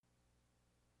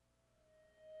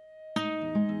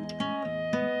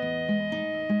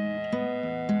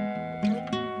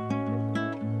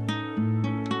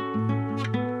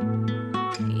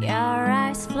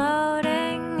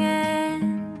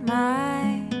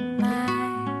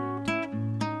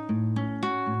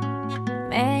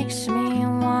makes me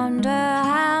wonder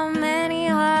how many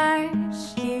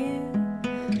hearts you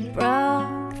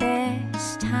broke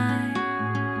this time.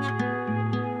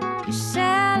 You're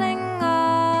sailing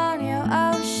on your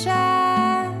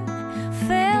ocean,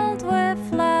 filled with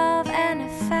love and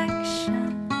affection.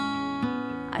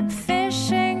 I'm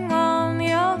fishing on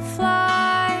your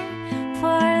fly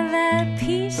for the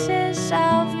pieces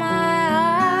of my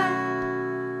heart.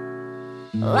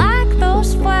 Like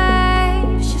those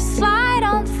waves you slide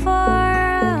on for a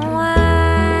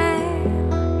while,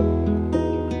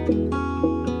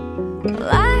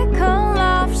 like a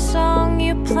love song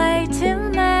you play too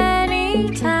many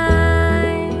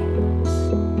times.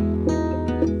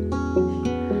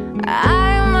 I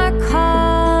might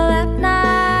call at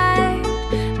night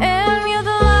and you're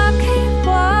the lucky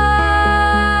one.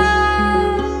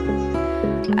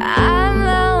 I'm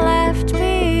the left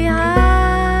behind.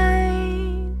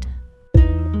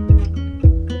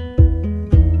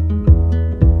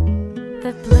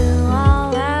 The blue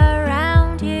all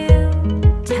around you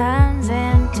turns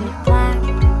into black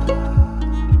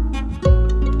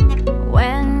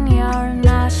when you're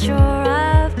not sure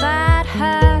about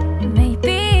her.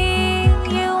 Maybe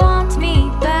you want me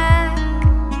back.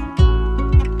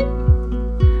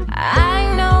 I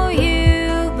know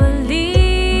you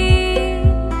believe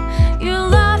you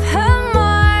love her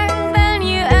more than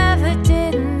you ever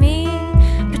did me,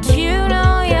 but you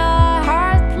know your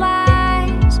heart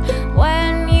lies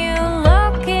when you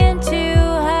look into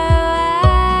her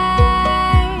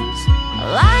eyes.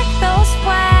 Like those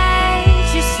waves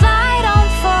you slide on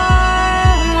for a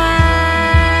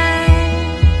while,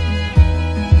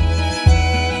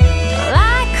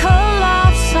 like a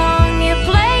love song you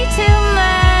play too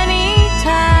many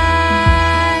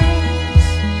times.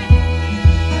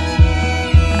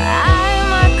 I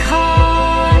might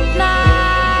call at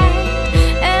night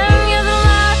and you're the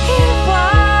lucky one.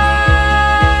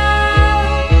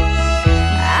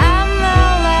 I'm the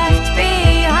left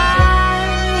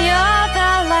behind. You're the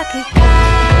lucky guy.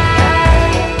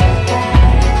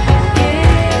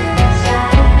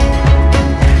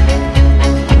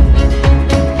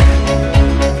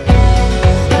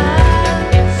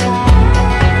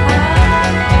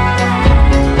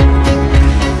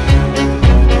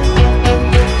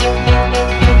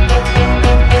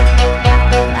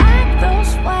 Like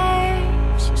those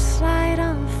waves you slide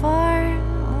on for a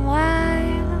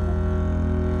while,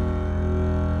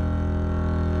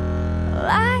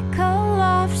 like a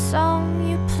love song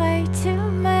you play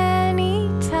too many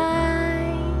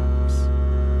times.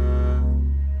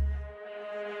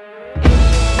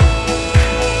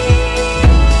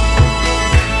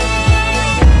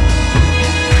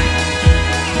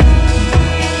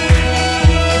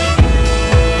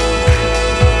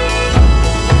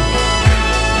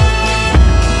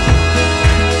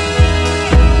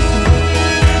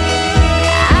 I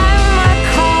might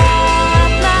call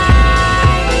at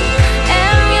night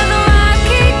and you're the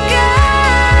lucky guy.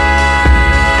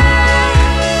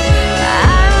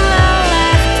 I'm the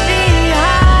left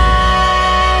behind.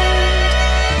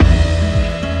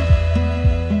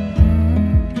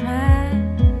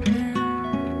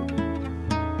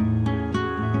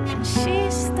 She